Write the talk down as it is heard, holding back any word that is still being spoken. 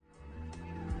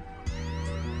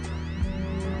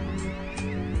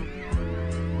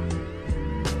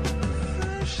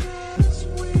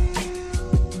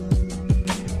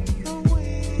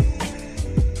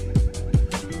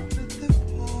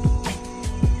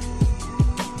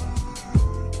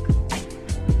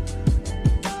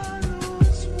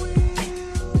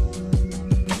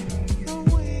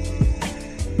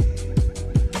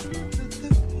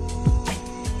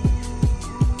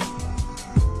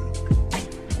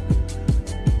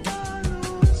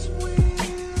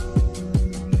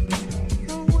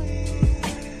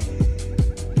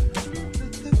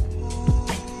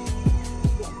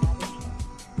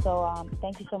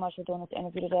Thank you so much for doing this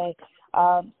interview today.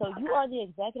 So you are the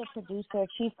executive producer,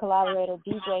 chief collaborator,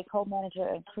 DJ, co-manager,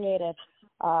 and creative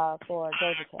for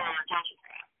Doja Cat.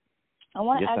 I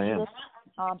want to ask you this.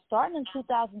 Starting in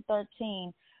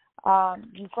 2013,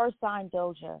 you first signed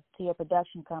Doja to your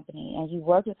production company, and you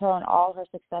worked with her on all her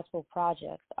successful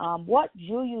projects. What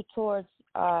drew you towards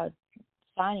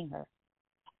signing her?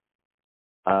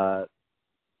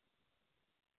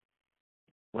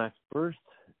 When I first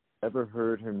ever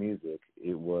heard her music,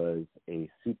 it was a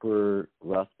super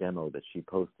rough demo that she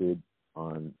posted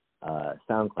on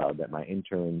SoundCloud that my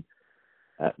intern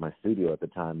at my studio at the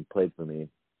time played for me.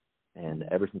 And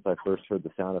ever since I first heard the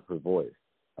sound of her voice,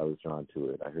 I was drawn to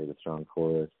it. I heard the strong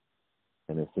chorus,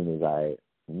 and as soon as I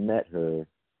met her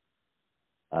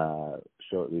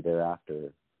shortly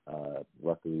thereafter,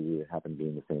 luckily we happened to be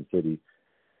in the same city,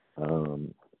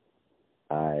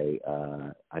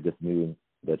 I just knew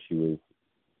that she was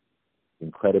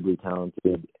incredibly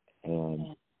talented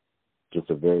and just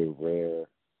a very rare,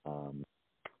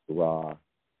 raw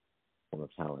form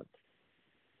of talent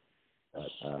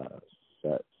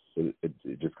that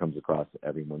it just comes across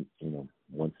everyone,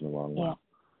 once in a long while.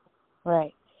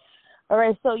 Right. All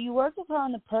right. So you worked with her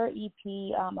on the Per EP,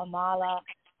 Amala,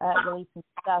 released in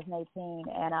 2018,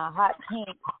 and Hot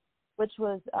Pink, which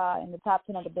was in the top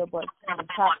 10 of the Billboard, the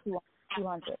top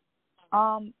 200.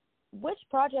 Which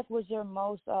project was your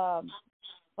most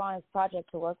funnest project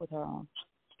to work with her on?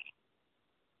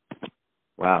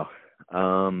 Wow.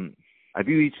 I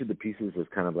view each of the pieces as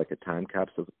kind of like a time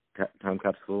capsule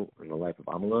in the life of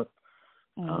Amala.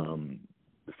 Mm-hmm.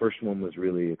 The first one was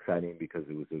really exciting because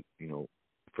it was a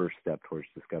first step towards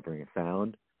discovering a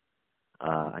sound.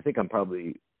 I think I'm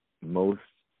probably most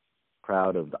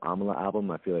proud of the Amala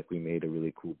album. I feel like we made a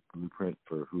really cool blueprint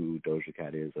for who Doja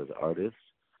Cat is as an artist.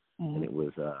 Mm-hmm. And it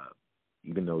was,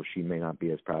 even though she may not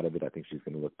be as proud of it, I think she's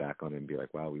going to look back on it and be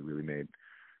like, wow, we really made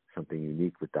something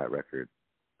unique with that record.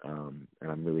 And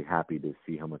I'm really happy to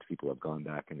see how much people have gone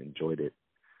back and enjoyed it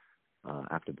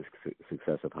after the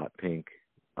success of Hot Pink.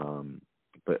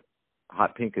 But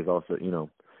Hot Pink is also,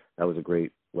 that was a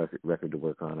great record to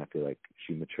work on. I feel like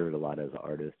she matured a lot as an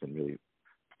artist and really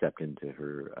stepped into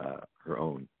her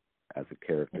own as a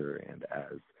character and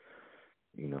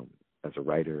as a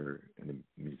writer and a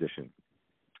musician.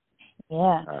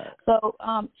 Yeah. So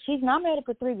she's nominated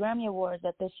for 3 Grammy Awards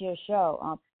at this year's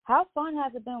show. How fun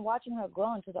has it been watching her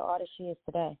grow into the artist she is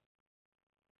today?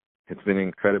 It's been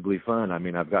incredibly fun. I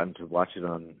mean, I've gotten to watch it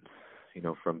on,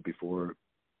 from before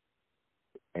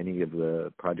any of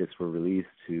the projects were released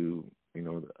to,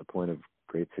 a point of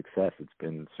great success. It's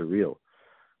been surreal.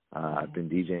 I've been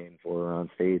DJing for her on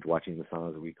stage, watching the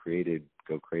songs that we created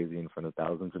go crazy in front of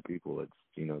thousands of people. It's,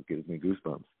 gives me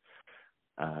goosebumps.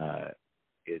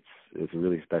 It's a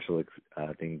really special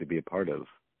thing to be a part of,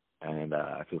 and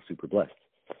I feel super blessed.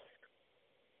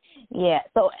 Yeah.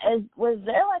 So was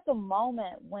there like a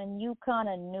moment when you kind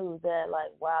of knew that,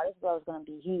 like, wow, this girl's going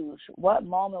to be huge? What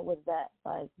moment was that?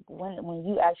 Like when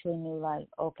you actually knew, like,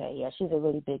 okay, yeah, she's a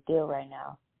really big deal right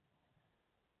now?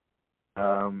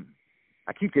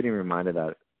 I keep getting reminded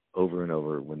that over and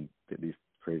over when these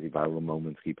crazy viral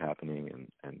moments keep happening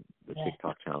and the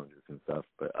TikTok challenges and stuff.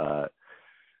 But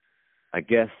I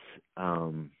guess,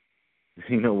 when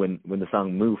the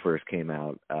song Moo first came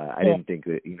out, I didn't think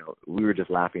that, we were just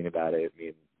laughing about it,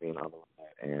 me and Amala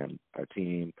and our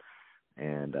team.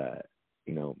 And,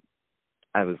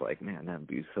 I was like, man, that would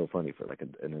be so funny for like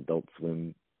an Adult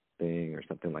Swim thing or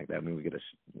something like that. I mean, we get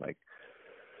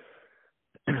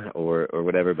or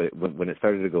whatever. But when it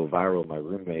started to go viral,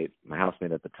 my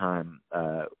housemate at the time,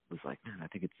 was like, man, I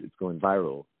think it's going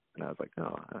viral. And I was like,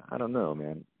 no, I don't know,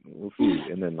 man. We'll see.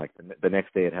 And then like the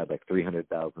next day it had like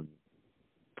 300,000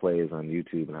 plays on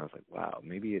YouTube, and I was like, wow,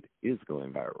 maybe it is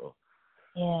going viral.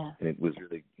 Yeah. And it was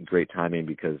really great timing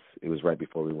because it was right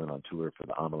before we went on tour for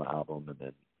the Amala album, and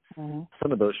then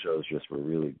some of those shows just were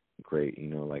really great.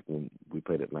 Like when we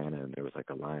played Atlanta, and there was like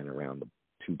a line around the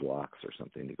 2 blocks or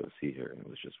something to go see her, and it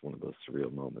was just one of those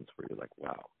surreal moments where you're like,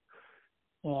 wow.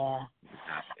 Yeah.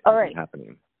 All right.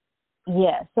 Happening.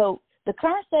 Yeah. So the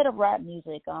current state of rap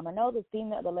music, I know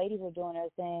the ladies are doing their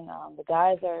thing, the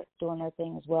guys are doing their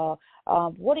thing as well.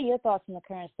 What are your thoughts on the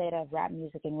current state of rap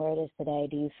music and where it is today?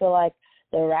 Do you feel like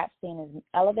the rap scene is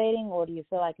elevating, or do you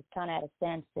feel like it's kind of at a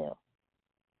standstill?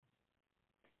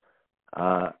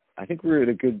 I think we're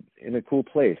in a cool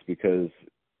place because,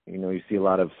 you see a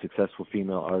lot of successful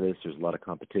female artists. There's a lot of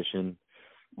competition.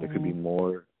 There could be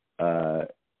more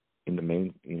in the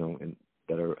main,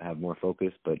 that have more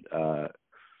focus, but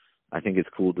I think it's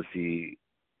cool to see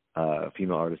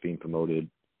female artists being promoted.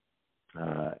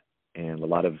 and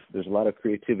there's a lot of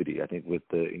creativity. I think with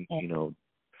the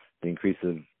the increase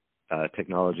of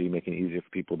technology making it easier for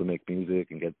people to make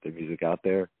music and get their music out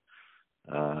there.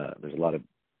 There's a lot of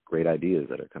great ideas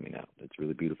that are coming out. It's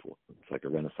really beautiful. It's like a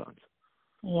renaissance.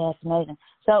 Yeah, it's amazing.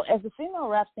 So as the female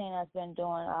rap scene has been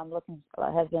doing,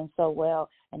 has been so well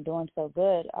and doing so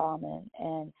good,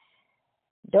 and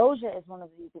Doja is one of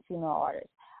the female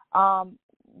artists.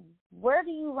 Where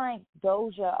do you rank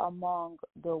Doja among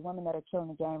the women that are killing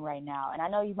the game right now? And I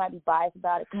know you might be biased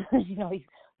about it because you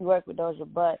work with Doja,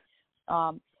 but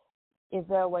is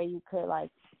there a way you could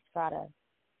try to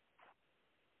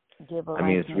give a? I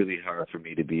mean, it's really hard for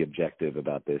me to be objective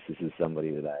about this. This is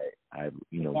somebody that I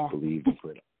believe and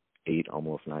put 8,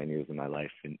 almost 9 years of my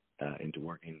life into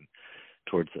working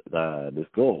towards this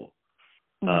goal.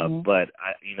 Mm-hmm. But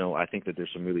I think that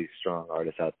there's some really strong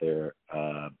artists out there.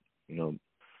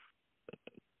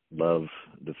 Love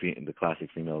the classic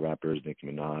female rappers, Nicki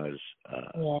Minaj.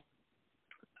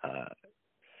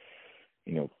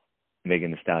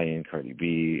 Megan Thee Stallion, Cardi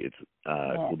B. It's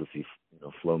cool to see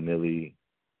Flo Milli.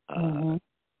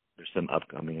 There's some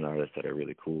upcoming artists that are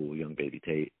really cool, Young Baby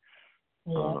Tate.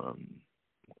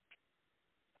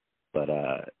 But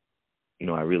I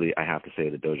have to say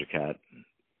that Doja Cat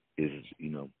is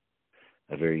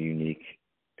a very unique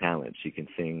talent. She can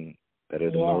sing better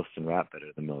than most and rap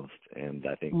better than most, and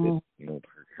I think that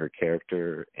her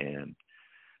character and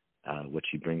what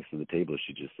she brings to the table,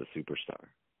 she's just a superstar.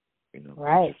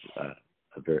 Right.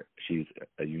 She's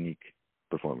a unique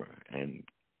performer and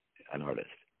an artist.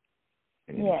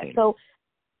 So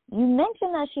you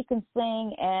mentioned that she can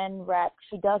sing and rap.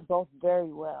 She does both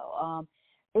very well.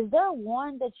 Is there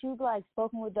one that you've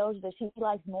spoken with Doja that she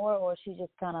likes more, or she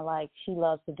just kind of she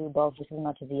loves to do both just as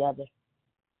much as the other?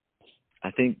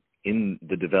 I think in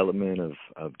the development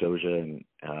of Doja and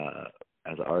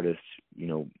as an artist,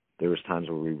 there was times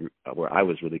where I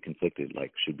was really conflicted.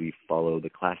 Should we follow the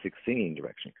classic singing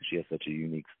direction because she has such a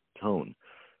unique tone?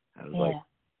 I was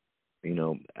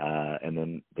and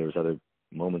then there was other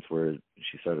moments where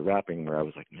she started rapping where I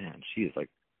was like, man, she is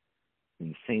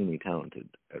insanely talented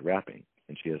at rapping,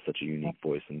 and she has such a unique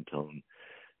voice and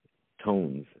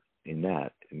tones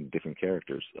in different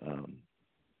characters.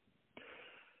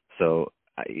 So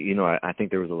I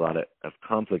think there was a lot of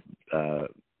conflict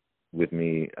with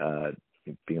me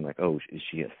being like, oh, is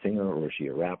she a singer or is she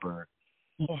a rapper?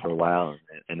 For a while,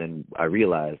 and then I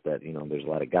realized that there's a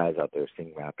lot of guys out there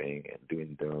sing rapping and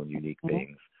doing their own unique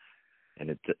things,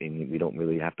 and we don't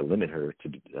really have to limit her to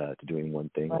doing one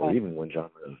thing or even one genre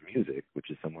of music,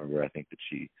 which is somewhere where I think that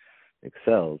she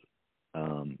excels.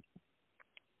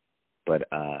 But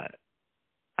I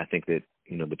think that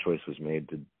the choice was made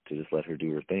to just let her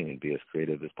do her thing and be as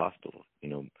creative as possible.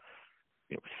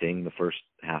 Sing the first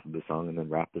half of the song and then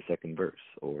rap the second verse,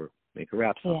 or make a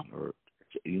rap song, or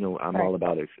I'm all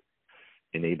about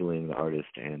enabling the artist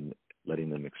and letting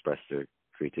them express their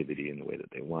creativity in the way that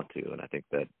they want to. And I think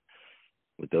that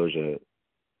with Doja,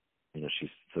 she's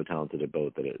so talented at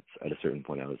both that it's at a certain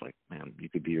point I was like, man, you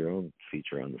could be your own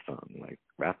feature on the song,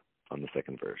 rap on the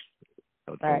second verse.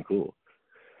 That would sound cool.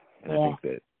 And I think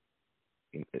that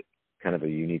it's kind of a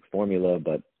unique formula,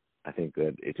 but I think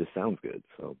that it just sounds good.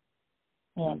 So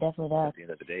it definitely does. At the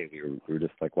end of the day, we were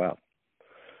just like, wow.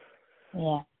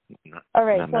 Yeah. All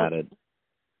right. Not mad at.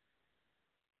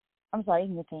 I'm sorry, you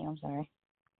can continue. I'm sorry.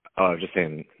 Oh, I was just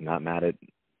saying, not mad at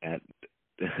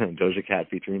Doja Cat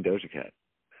featuring Doja Cat.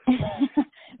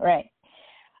 Right.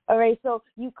 All right. So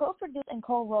you co-produced and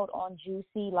co-wrote on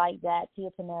Juicy, Like That, Tia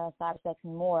Panera, Cyber Sex,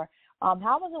 and more.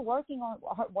 How was it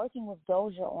working with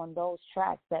Doja on those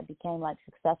tracks that became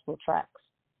successful tracks?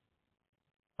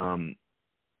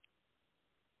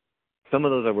 Some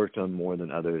of those I worked on more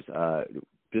than others.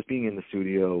 Just being in the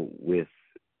studio with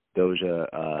Doja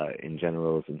in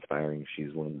general is inspiring.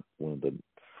 She's one of the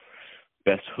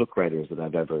best hook writers that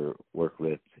I've ever worked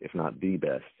with, if not the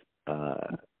best.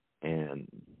 And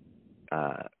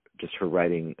just her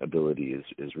writing ability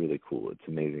is really cool. It's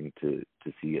amazing to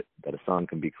see it, that a song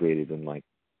can be created in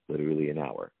literally an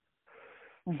hour.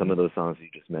 Mm-hmm. Some of those songs you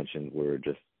just mentioned were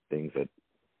just things that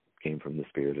came from the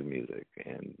spirit of music,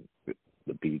 and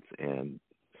the beats and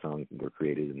songs were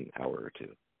created in an hour or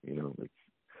two.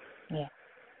 It's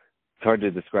hard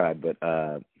to describe, but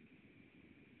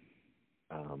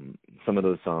some of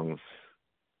those songs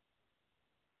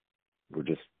were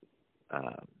just,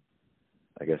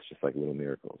 I guess, just like little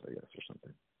miracles, I guess, or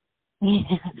something.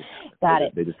 Got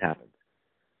it. They just happened.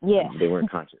 Yeah. They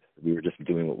weren't conscious. We were just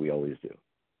doing what we always do.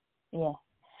 Yeah.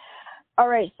 All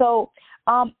right. So,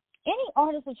 any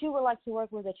artists that you would like to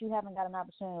work with that you haven't got an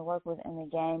opportunity to work with in the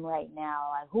game right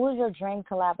now? Who is your dream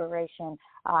collaboration?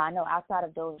 I know outside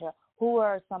of Doja, who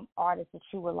are some artists that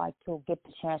you would like to get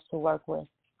the chance to work with?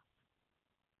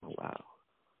 Oh, wow.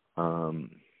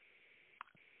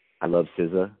 I love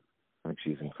SZA. I think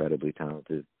she's incredibly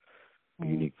talented,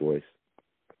 unique voice.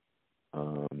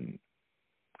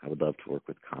 I would love to work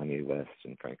with Kanye West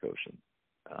and Frank Ocean.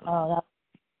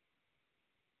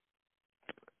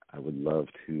 I would love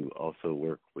to also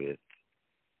work with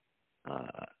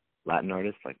Latin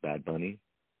artists like Bad Bunny.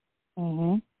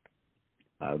 Mm-hmm.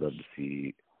 I would love to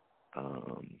see.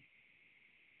 I'm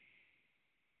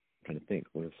trying to think.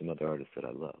 What are some other artists that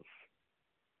I love?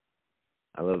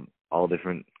 I love all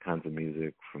different kinds of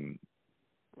music, from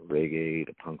reggae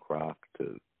to punk rock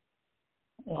to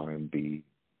R&B.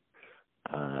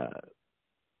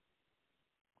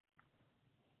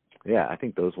 Yeah, I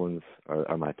think those ones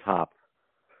are my top.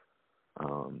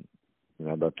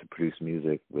 I'd love to produce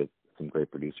music with some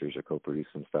great producers or co-produce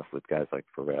some stuff with guys like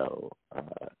Pharrell,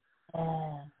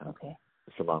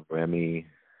 Salaam Remi,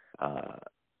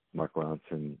 Mark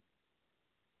Ronson,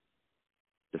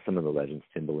 just some of the legends,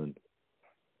 Timbaland.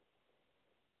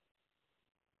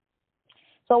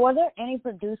 So were there any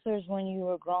producers when you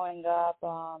were growing up,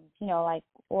 or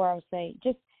I would say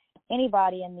just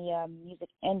anybody in the music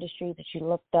industry that you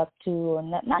looked up to, or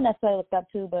not necessarily looked up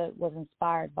to, but was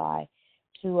inspired by,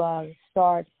 to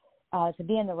start to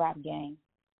be in the rap game?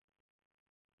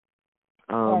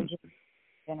 Or just in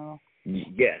general?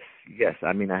 Yes.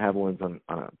 I mean, I have ones on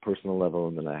a personal level,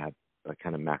 and then I have a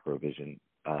kind of macro vision.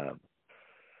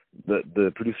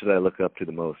 The producer that I look up to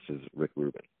the most is Rick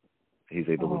Rubin. He's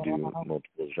able to do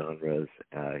multiple genres.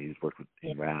 He's worked with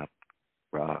in rap,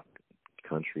 rock,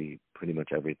 country, pretty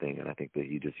much everything, and I think that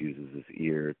he just uses his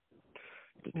ear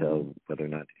to tell whether or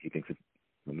not he thinks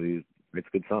somebody writes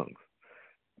good songs.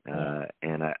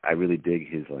 And I really dig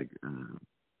his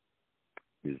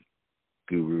his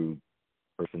guru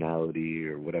personality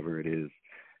or whatever it is,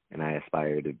 and I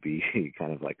aspire to be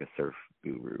kind of like a surf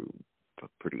guru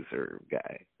producer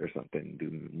guy or something,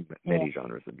 do many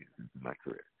genres of music in my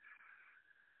career.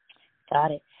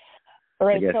 Got it. All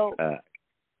right,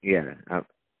 I'm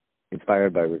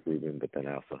inspired by Rick Rubin, but then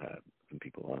I also have some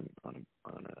people on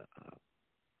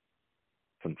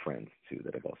some friends too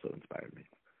that have also inspired me.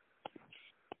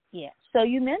 Yeah. So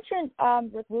you mentioned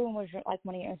Rick Rubin was like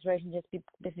one of your inspirations just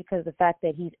because of the fact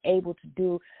that he's able to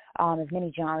do as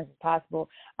many genres as possible.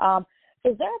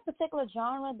 Is there a particular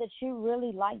genre that you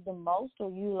really like the most, or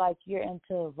you're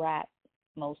into rap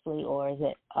mostly, or is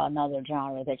it another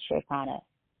genre that you're kind of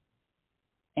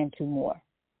into more?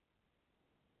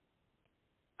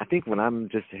 I think when I'm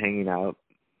just hanging out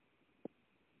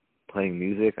playing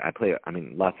music, I play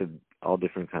lots of all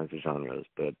different kinds of genres,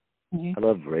 but I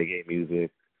love reggae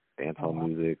music, dancehall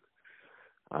music.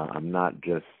 I'm not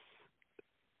just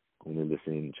only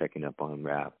listening, checking up on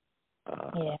rap,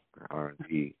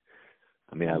 R&B.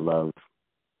 I mean, I love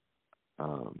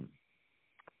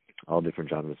all different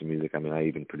genres of music. I mean, I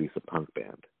even produce a punk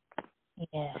band at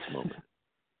the moment.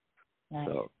 Nice.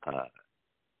 So,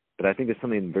 but I think there's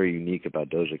something very unique about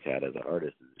Doja Cat as an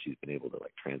artist, is that she's been able to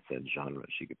transcend genres.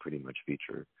 She could pretty much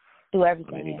feature do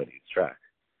everything on anybody's track.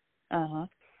 And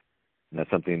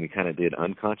that's something we kind of did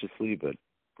unconsciously, but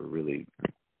I'm really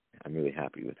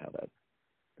happy with how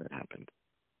that happened.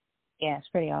 Yeah, it's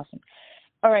pretty awesome.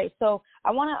 All right, so I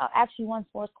want to ask you one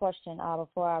sports question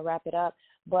before I wrap it up.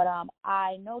 But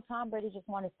I know Tom Brady just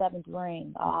won his 7th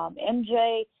ring.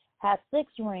 MJ has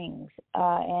 6 rings,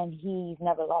 and he's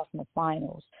never lost in the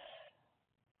finals.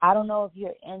 I don't know if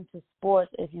you're into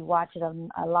sports, if you watch it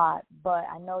a lot, but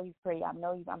I'm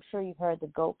sure you've heard the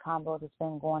GOAT combo that's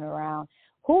been going around.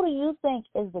 Who do you think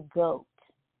is the GOAT?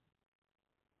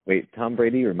 Wait, Tom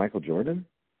Brady or Michael Jordan?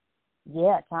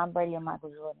 Yeah, Tom Brady or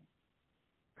Michael Jordan.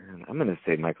 Man, I'm going to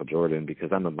say Michael Jordan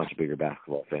because I'm a much bigger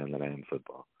basketball fan than I am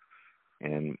football.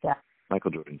 And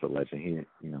Michael Jordan's a legend.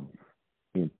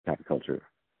 He impacted culture.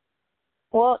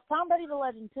 Well, Tom Brady's a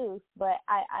legend too, but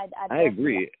I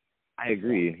agree. I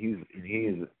agree, and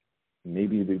he's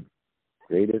maybe the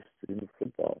greatest in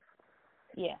football.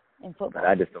 Yeah, in football. But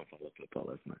I just don't follow football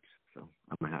as much, so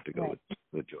I'm gonna have to go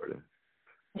with Jordan.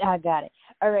 Yeah, I got it.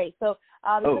 All right, so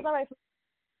I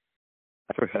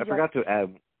forgot to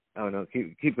add. Oh no,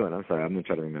 keep going. I'm sorry. I'm gonna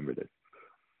try to remember this.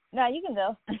 No, you can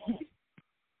go.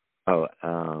 No.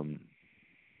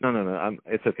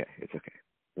 It's okay.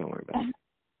 Don't worry about it.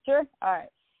 Sure. All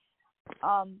right.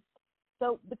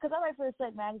 So because I write for the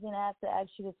Set magazine, I have to ask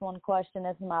you this one question.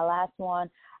 This is my last one.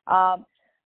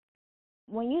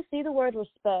 When you see the word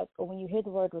respect, or when you hear the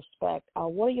word respect,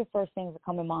 what are your first things that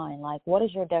come to mind? Like, what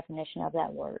is your definition of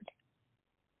that word?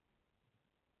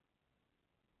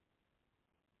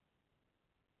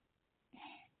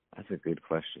 That's a good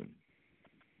question.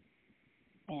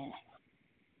 Yeah.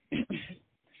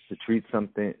 to treat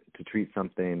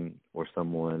something or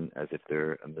someone as if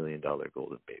they're $1 million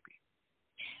golden baby.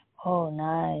 Oh,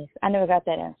 nice. I never got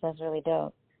that answer. That's really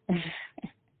dope.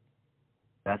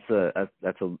 That's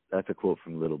a quote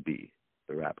from Little B,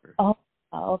 the rapper. Oh,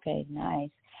 okay, nice.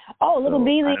 Oh, Little so,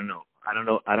 B. I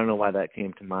don't know why that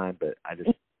came to mind, but I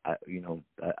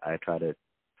try to.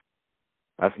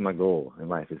 That's my goal in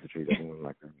life, is to treat everyone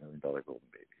like a $1 million golden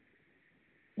baby.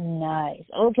 Nice.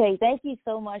 Okay, thank you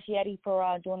so much, Yeti,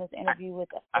 for doing this interview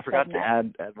with us. I forgot to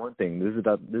add one thing. This is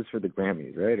for the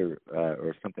Grammys, right?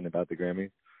 Or something about the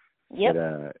Grammys. Yep.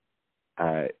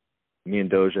 That, me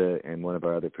and Doja and one of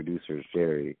our other producers,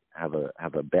 Jerry, have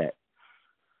a bet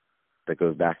that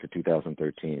goes back to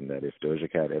 2013 that if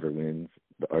Doja Cat ever wins,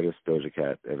 the artist Doja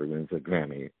Cat ever wins a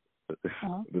Grammy,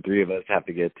 the three of us have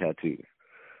to get tattoos.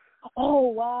 Oh,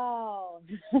 wow.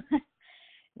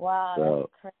 Wow. So,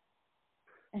 that's crazy.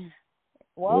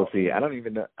 Well, we'll see. I don't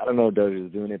know if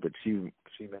Doja's doing it, but she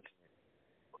mentioned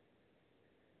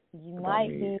you might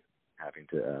be having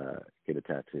to get a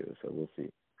tattoo, so we'll see.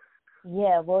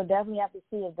 Yeah, we'll definitely have to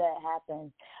see if that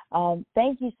happens.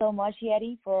 Thank you so much,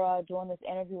 Yeti, for doing this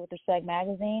interview with Respect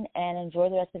Magazine, and enjoy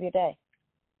the rest of your day.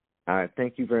 All right.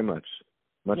 Thank you very much.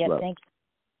 Much love. Thank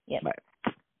you. Yep. Bye.